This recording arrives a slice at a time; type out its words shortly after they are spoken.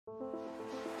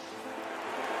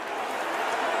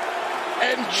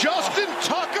And Justin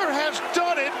Tucker has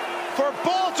done it for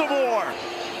Baltimore.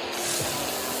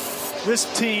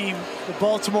 This team, the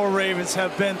Baltimore Ravens,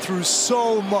 have been through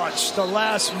so much the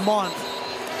last month.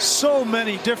 So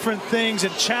many different things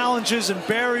and challenges and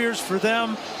barriers for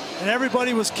them. And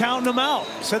everybody was counting them out.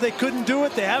 Said they couldn't do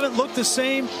it. They haven't looked the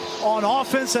same on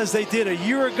offense as they did a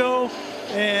year ago.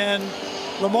 And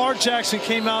Lamar Jackson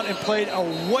came out and played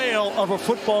a whale of a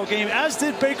football game, as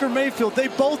did Baker Mayfield. They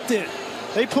both did.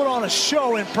 They put on a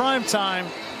show in prime time.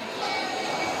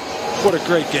 What a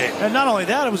great game. And not only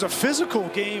that, it was a physical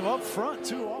game up front,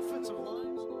 too. Offensive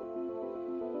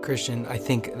lines. Christian, I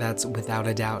think that's without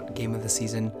a doubt game of the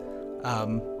season.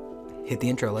 Hit the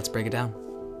intro. Let's break it down.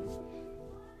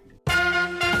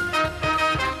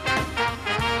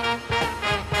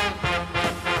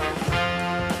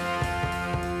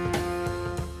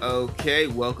 Okay,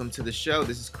 welcome to the show.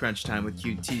 This is Crunch Time with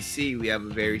QTC. We have a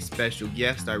very special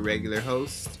guest, our regular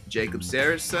host, Jacob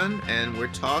Saracen, and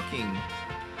we're talking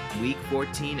Week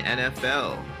 14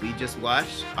 NFL. We just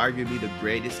watched arguably the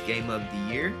greatest game of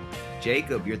the year.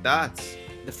 Jacob, your thoughts?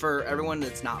 For everyone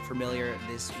that's not familiar,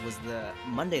 this was the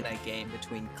Monday night game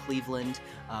between Cleveland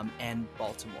and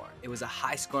Baltimore. It was a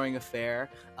high-scoring affair,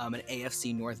 an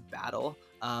AFC North battle,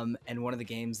 and one of the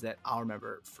games that I'll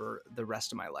remember for the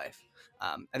rest of my life.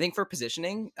 I think for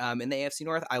positioning in the AFC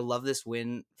North, I love this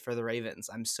win for the Ravens.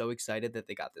 I'm so excited that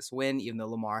they got this win, even though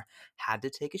Lamar had to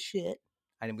take a shit.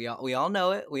 And we all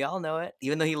know it. We all know it.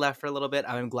 Even though he left for a little bit,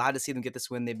 I'm glad to see them get this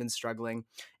win. They've been struggling.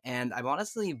 And I've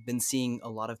honestly been seeing a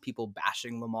lot of people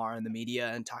bashing Lamar in the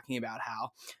media and talking about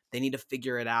how they need to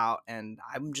figure it out. And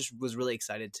I was really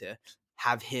excited to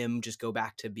have him just go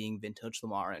back to being vintage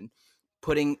Lamar and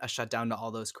putting a shutdown to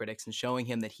all those critics and showing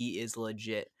him that he is a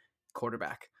legit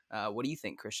quarterback. What do you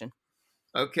think, Christian?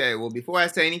 Okay, well, before I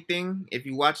say anything, if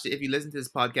you listened to this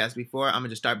podcast before, I'm going to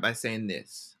just start by saying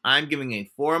this. I'm giving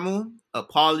a formal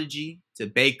apology to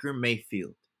Baker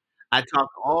Mayfield. I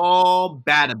talked all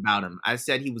bad about him. I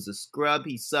said he was a scrub,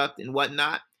 he sucked and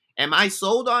whatnot. Am I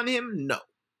sold on him? No.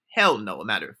 Hell no, a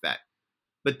matter of fact.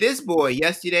 But this boy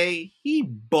yesterday, he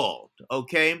balled,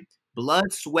 okay?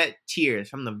 Blood, sweat, tears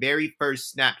from the very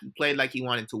first snap. He played like he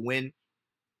wanted to win.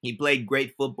 He played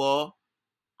great football.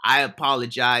 I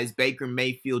apologize. Baker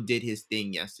Mayfield did his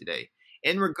thing yesterday.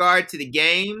 In regard to the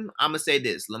game, I'm going to say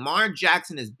this. Lamar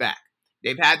Jackson is back.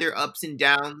 They've had their ups and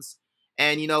downs.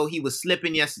 And, he was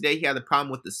slipping yesterday. He had a problem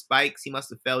with the spikes. He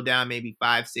must have fell down maybe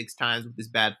 5-6 times with his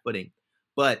bad footing.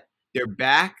 But they're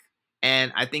back.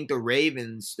 And I think the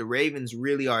Ravens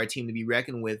really are a team to be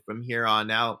reckoned with from here on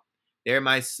out. They're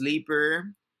my sleeper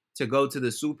to go to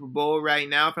the Super Bowl right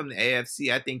now from the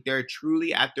AFC. I think they're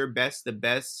truly at their best, the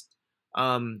best.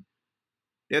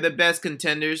 They're the best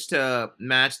contenders to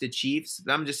match the Chiefs.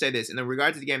 I'm just say this. In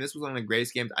regard to the game, this was one of the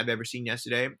greatest games I've ever seen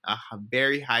yesterday. A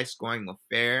very high-scoring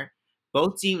affair.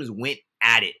 Both teams went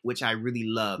at it, which I really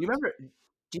loved.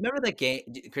 Do you remember that game,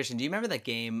 Christian? Do you remember that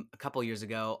game a couple years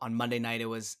ago on Monday night? It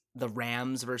was the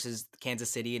Rams versus Kansas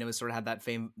City, and it was sort of had that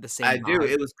the same. I do.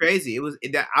 It was crazy. I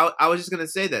was just gonna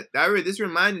say that. This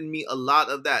reminded me a lot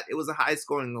of that. It was a high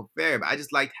scoring affair, but I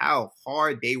just liked how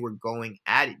hard they were going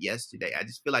at it yesterday. I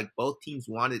just feel like both teams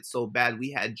wanted it so bad.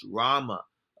 We had drama.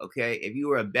 Okay, if you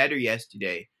were a bettor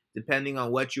yesterday, depending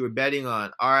on what you were betting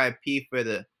on, RIP for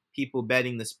the people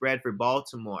betting the spread for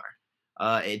Baltimore.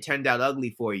 It turned out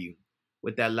ugly for you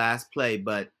with that last play,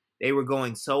 but they were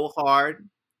going so hard.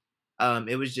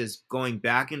 It was just going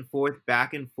back and forth.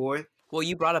 Well,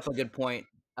 you brought up a good point.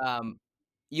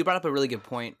 You brought up a really good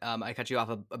point. I cut you off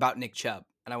about Nick Chubb,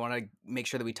 and I want to make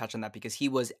sure that we touch on that because he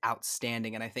was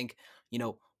outstanding. And I think,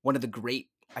 one of the great,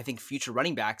 future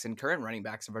running backs and current running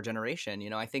backs of our generation.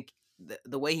 I think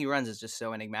the way he runs is just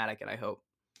so enigmatic, and I hope,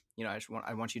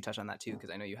 I want you to touch on that too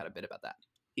because I know you had a bit about that.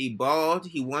 He balled.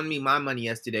 He won me my money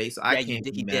yesterday, so I can't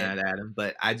be mad at him.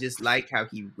 But I just like how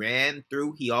he ran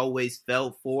through. He always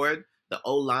fell forward. The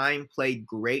O-line played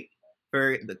great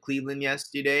for the Cleveland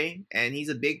yesterday, and he's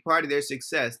a big part of their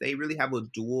success. They really have a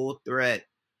dual threat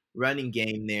running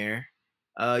game there.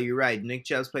 You're right. Nick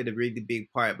Chubb's played a really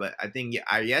big part, but I think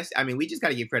we just got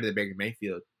to give credit to Baker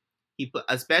Mayfield.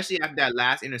 Especially after that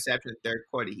last interception in the third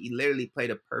quarter, he literally played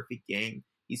a perfect game.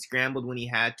 He scrambled when he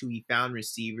had to. He found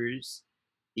receivers.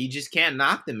 You just can't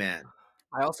knock the man.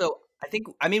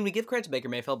 We give credit to Baker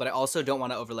Mayfield, but I also don't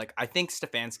want to overlook. I think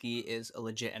Stefanski is a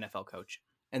legit NFL coach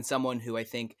and someone who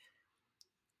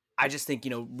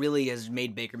really has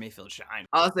made Baker Mayfield shine.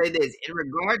 I'll say this. In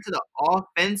regard to the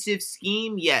offensive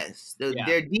scheme, yes.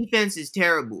 Their defense is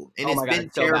terrible. And it's been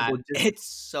terrible. It's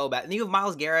so bad. And you have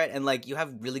Myles Garrett and you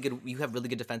have really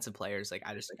good defensive players.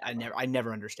 I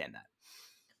never understand that.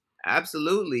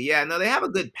 Absolutely. Yeah, no, they have a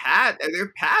good pass.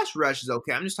 Their pass rush is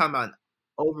okay. I'm just talking about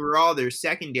overall their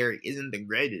secondary isn't the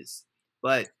greatest.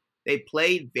 But they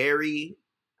played very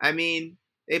I mean,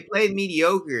 they played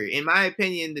mediocre. In my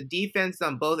opinion, the defense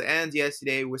on both ends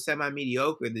yesterday were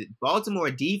semi-mediocre. The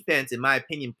Baltimore defense, in my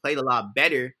opinion, played a lot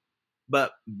better,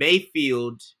 but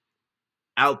Mayfield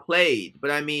outplayed.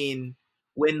 But I mean,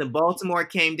 when the Baltimore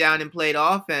came down and played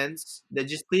offense, the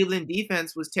just Cleveland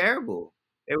defense was terrible.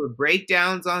 There were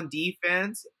breakdowns on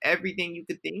defense, everything you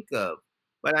could think of.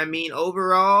 But I mean,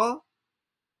 overall,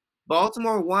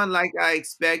 Baltimore won like I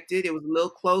expected. It was a little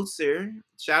closer.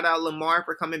 Shout out Lamar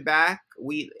for coming back.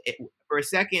 For a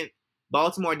second,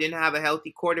 Baltimore didn't have a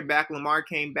healthy quarterback. Lamar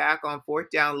came back on fourth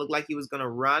down, looked like he was going to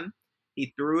run.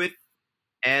 He threw it,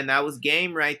 and that was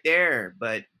game right there.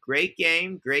 But great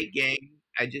game, great game.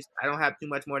 I don't have too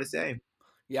much more to say.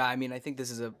 Yeah, I mean, I think this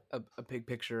is a big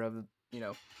picture of,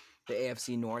 the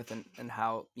AFC North and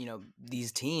how,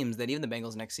 these teams that even the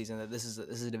Bengals next season, that this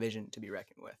is a division to be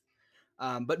reckoned with.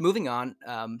 But moving on,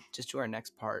 just to our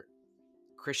next part,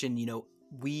 Christian,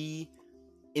 we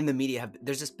in the media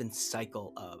there's just been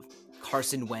cycle of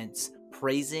Carson Wentz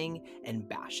praising and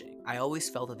bashing. I always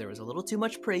felt that there was a little too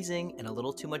much praising and a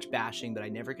little too much bashing, but I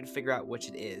never could figure out which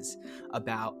it is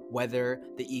about whether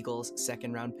the Eagles'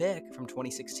 second round pick from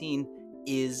 2016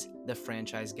 is the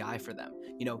franchise guy for them.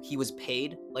 He was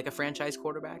paid like a franchise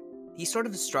quarterback. He sort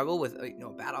of struggled with a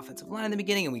bad offensive line in the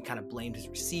beginning, and we kind of blamed his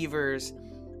receivers.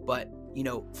 But,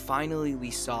 finally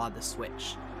we saw the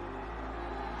switch.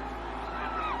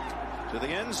 To the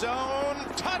end zone,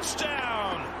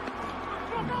 touchdown!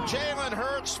 Jalen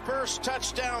Hurts' first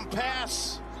touchdown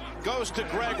pass goes to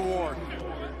Greg Ward.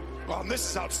 Well, and this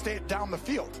is outstayed down the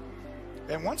field.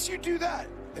 And once you do that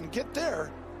and get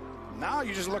there, now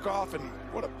you just look off and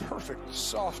what a perfect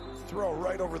soft throw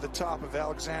right over the top of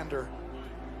Alexander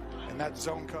and that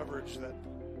zone coverage that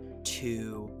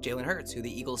to Jalen Hurts, who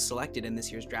the Eagles selected in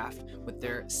this year's draft with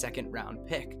their second round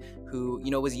pick, who,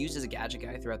 was used as a gadget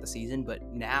guy throughout the season, but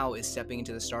now is stepping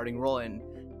into the starting role. And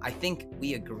I think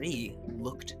we agree,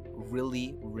 looked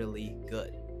really, really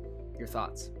good. Your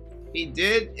thoughts? He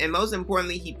did, and most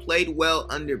importantly, he played well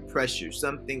under pressure,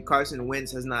 something Carson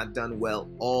Wentz has not done well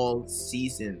all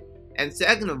season. And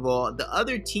second of all, the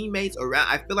other teammates around,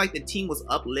 I feel like the team was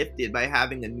uplifted by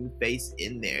having a new face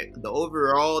in there.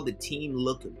 The team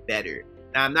looked better.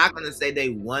 Now, I'm not going to say they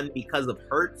won because of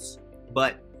Hurts,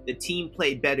 but the team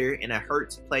played better, and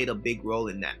Hurts played a big role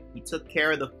in that. He took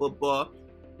care of the football,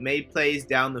 made plays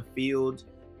down the field,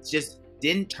 just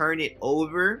didn't turn it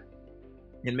over,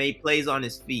 and made plays on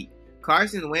his feet.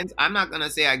 Carson Wentz, I'm not going to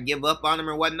say I give up on him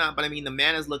or whatnot, but I mean, the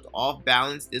man has looked off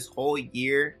balance this whole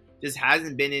year. Just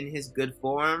hasn't been in his good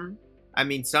form. I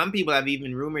mean, some people have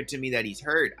even rumored to me that he's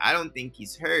hurt. I don't think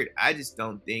he's hurt. I just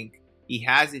don't think he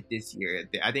has it this year.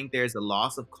 I think there's a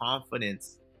loss of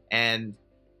confidence. And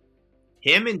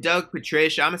him and Doug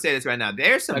Patricia, I'm going to say this right now.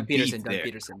 There's some beef there. Doug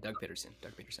Peterson.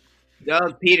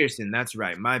 Doug Peterson, that's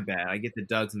right. My bad. I get the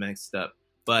Dougs mixed up.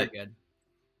 But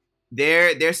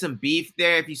there's some beef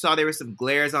there. If you saw, there were some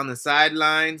glares on the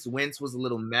sidelines. Wentz was a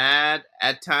little mad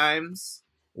at times,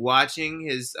 watching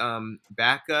his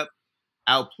backup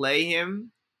outplay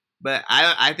him, but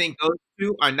I think those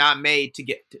two are not made to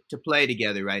get to play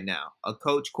together right now. A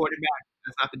coach quarterback,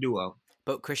 that's not the duo.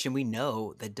 But Christian, we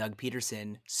know that Doug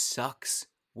Peterson sucks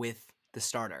with the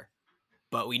starter,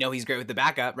 but we know he's great with the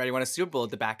backup. Right? He won a Super Bowl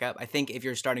with the backup. I think if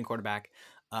you're a starting quarterback,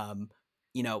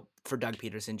 for Doug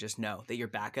Peterson, just know that your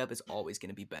backup is always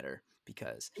going to be better.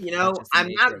 Because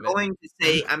I'm not going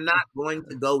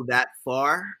to go that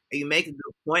far. You make a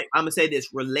good point. I'm gonna say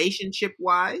this: relationship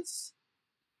wise,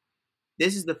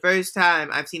 this is the first time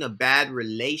I've seen a bad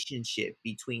relationship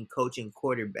between coach and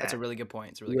quarterback. That's a really good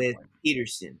point. With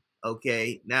Peterson.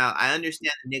 Okay, now I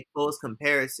understand the Nick Foles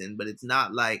comparison, but it's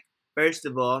not like, first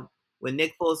of all, when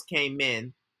Nick Foles came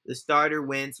in, the starter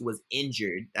Wentz was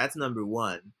injured. That's number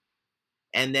one,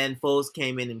 and then Foles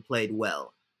came in and played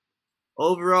well.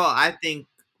 Overall, I think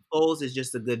Foles is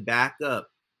just a good backup,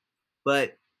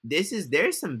 but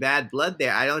there's some bad blood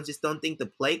there. I don't think the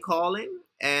play calling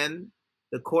and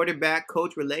the quarterback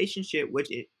coach relationship,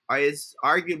 which is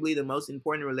arguably the most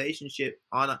important relationship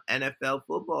on an NFL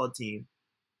football team.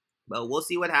 But we'll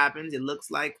see what happens. It looks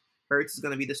like Hurts is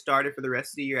going to be the starter for the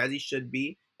rest of the year, as he should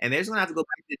be, and they're just going to have to go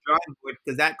back to the drawing board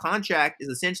because that contract is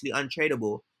essentially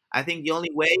untradeable. I think the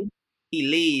only way he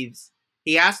leaves,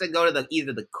 he has to go to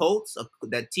either the Colts,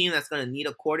 that team that's going to need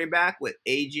a quarterback with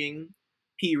aging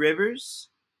P. Rivers.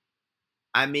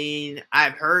 I mean,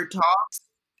 I've heard talks.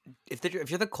 If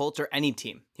you're the Colts or any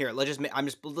team, here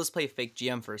let's play fake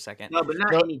GM for a second. No, but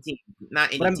not any team. Not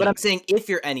any team. But I'm saying if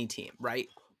you're any team, right?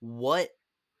 what,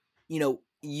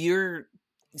 you're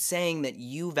saying that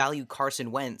you value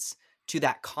Carson Wentz to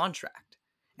that contract.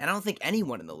 And I don't think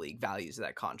anyone in the league values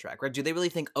that contract, right? Do they really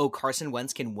think, Carson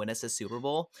Wentz can win us a Super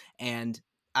Bowl, and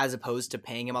as opposed to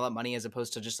paying him all that money, as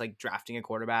opposed to just like drafting a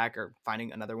quarterback or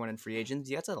finding another one in free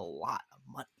agency? That's a lot of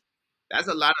money. That's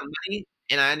a lot of money,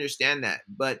 and I understand that.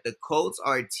 But the Colts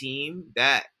are a team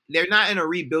that they're not in a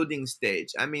rebuilding stage.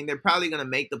 I mean, they're probably going to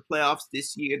make the playoffs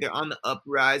this year. They're on the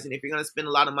uprise, and if you're going to spend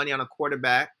a lot of money on a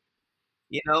quarterback,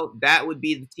 that would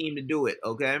be the team to do it,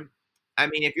 okay? I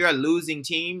mean, if you're a losing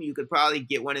team, you could probably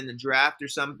get one in the draft or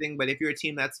something. But if you're a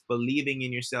team that's believing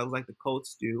in yourselves like the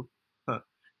Colts do,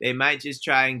 they might just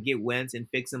try and get Wentz and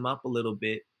fix him up a little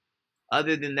bit.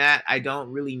 Other than that, I don't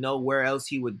really know where else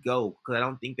he would go because I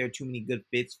don't think there are too many good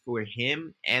fits for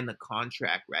him and the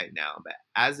contract right now. But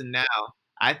as of now,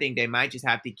 I think they might just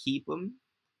have to keep him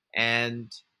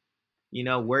and,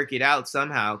 work it out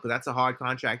somehow because that's a hard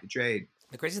contract to trade.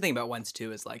 The crazy thing about Wentz,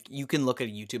 too, is like you can look at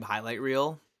a YouTube highlight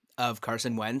reel of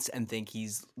Carson Wentz and think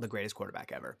he's the greatest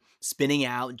quarterback ever. Spinning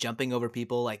out, jumping over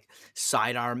people, like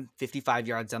sidearm 55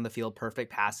 yards down the field,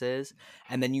 perfect passes.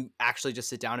 And then you actually just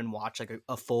sit down and watch like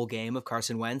a full game of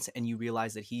Carson Wentz and you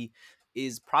realize that he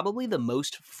is probably the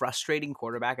most frustrating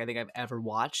quarterback I think I've ever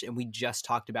watched. And we just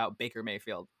talked about Baker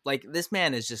Mayfield. Like this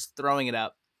man is just throwing it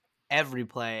up every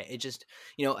play. It just,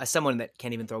 as someone that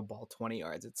can't even throw a ball 20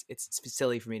 yards, it's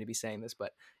silly for me to be saying this,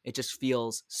 but it just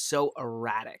feels so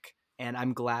erratic. And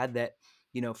I'm glad that,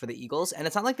 for the Eagles, and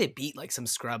it's not like they beat like some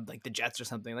scrub like the Jets or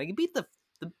something. Like, you beat the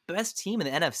best team in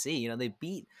the NFC. They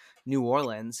beat New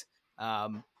Orleans.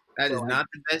 That is not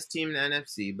the best team in the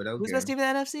NFC, but okay. Who's the best team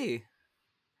in the NFC?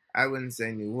 I wouldn't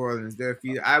say New Orleans. There are a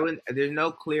few. There's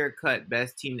no clear-cut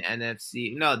best team in the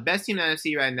NFC. No, the best team in the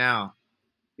NFC right now,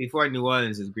 before New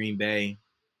Orleans, is Green Bay.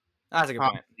 That's a good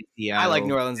point. Seattle. I like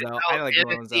New Orleans, though. I like NFC, New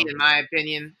Orleans, though. In my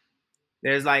opinion,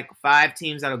 there's like 5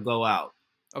 teams that'll go out.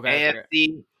 Okay.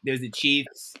 AFC, there's the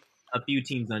Chiefs, a few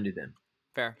teams under them.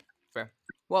 Fair.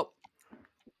 Well,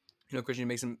 Christian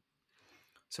makes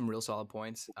some real solid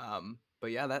points.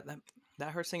 But yeah,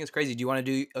 that Hurts thing is crazy. Do you want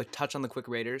to do a touch on the quick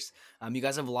Raiders? You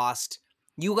guys have lost.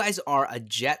 You guys are a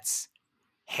Jets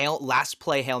last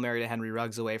play Hail Mary to Henry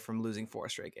Ruggs away from losing 4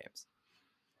 straight games.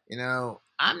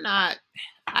 I'm not.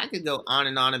 I could go on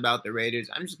and on about the Raiders.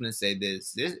 I'm just going to say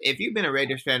this. If you've been a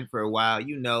Raiders fan for a while,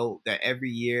 you know that every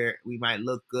year we might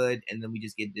look good and then we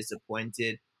just get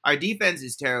disappointed. Our defense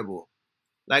is terrible.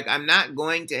 Like, I'm not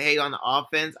going to hate on the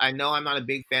offense. I know I'm not a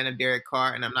big fan of Derek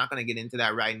Carr, and I'm not going to get into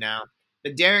that right now.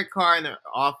 But Derek Carr and the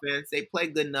offense, they play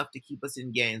good enough to keep us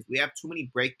in games. We have too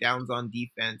many breakdowns on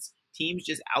defense. Teams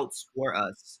just outscore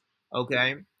us,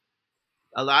 okay?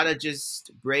 A lot of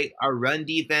our run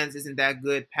defense isn't that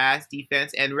good, pass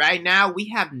defense. And right now, we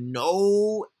have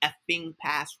no effing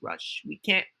pass rush. We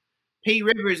can't. P.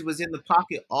 Rivers was in the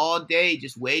pocket all day,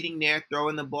 just waiting there,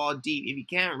 throwing the ball deep. If you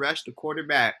can't rush the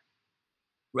quarterback,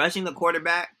 rushing the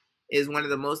quarterback is one of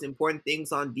the most important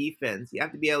things on defense. You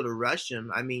have to be able to rush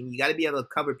him. I mean, you got to be able to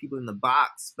cover people in the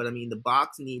box. But, I mean, the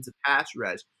box needs a pass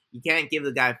rush. You can't give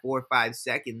the guy 4 or 5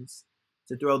 seconds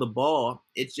to throw the ball.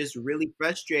 It's just really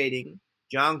frustrating.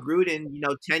 John Gruden,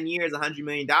 10 years, $100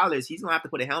 million, he's going to have to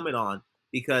put a helmet on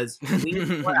because we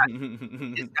just got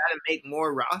to make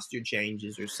more roster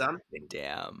changes or something.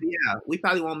 Damn. But yeah, we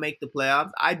probably won't make the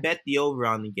playoffs. I bet the over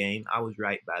on the game. I was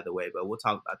right, by the way, but we'll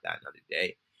talk about that another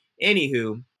day.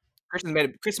 Anywho. Chris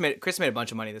made a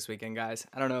bunch of money this weekend, guys.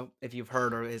 I don't know if you've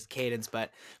heard or his cadence,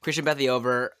 but Christian bet the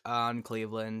over on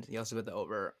Cleveland. He also bet the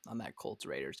over on that Colts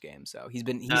Raiders game. So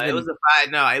it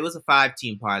was a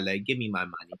 5-team parlay. Give me my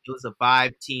money. It was a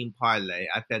 5-team parlay.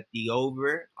 I bet the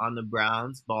over on the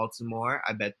Browns, Baltimore.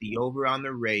 I bet the over on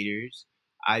the Raiders.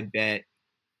 I'm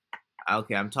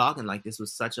talking like this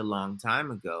was such a long time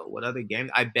ago. What other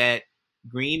games? I bet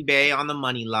Green Bay on the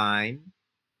money line.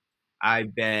 I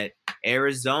bet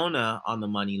Arizona on the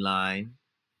money line.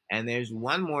 And there's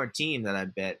one more team that I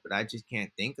bet, but I just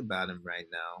can't think about them right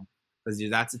now. Because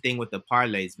that's the thing with the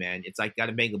parlays, man. It's like got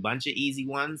to make a bunch of easy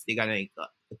ones. They got to make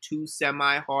 2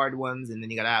 semi-hard ones, and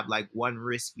then you got to have like 1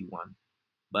 risky one.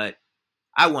 But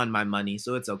I won my money,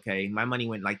 so it's okay. My money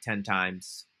went like 10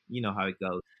 times. You know how it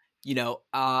goes.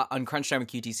 On Crunch Time with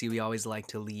QTC, we always like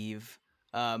to leave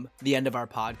the end of our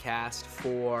podcast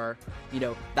for,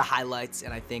 the highlights.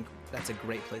 And I think that's a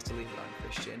great place to leave it on,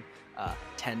 Christian.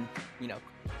 10,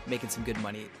 making some good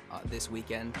money this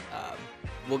weekend.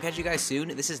 We'll catch you guys soon.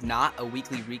 This is not a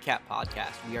weekly recap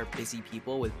podcast. We are busy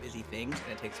people with busy things,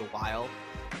 and it takes a while,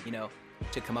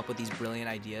 to come up with these brilliant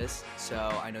ideas. So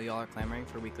I know y'all are clamoring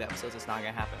for weekly episodes. It's not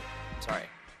going to happen. I'm sorry.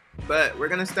 But we're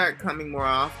gonna start coming more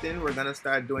often. We're gonna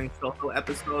start doing solo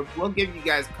episodes. We'll give you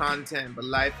guys content, but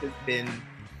life has been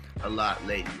a lot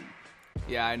lately.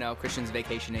 Yeah, I know. Christian's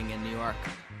vacationing in New York,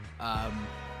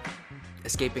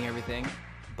 escaping everything.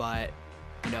 But,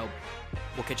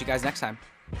 we'll catch you guys next time.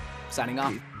 Signing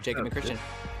off, Jacob and Christian.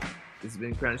 This has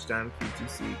been Crunch Time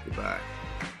QTC. Goodbye.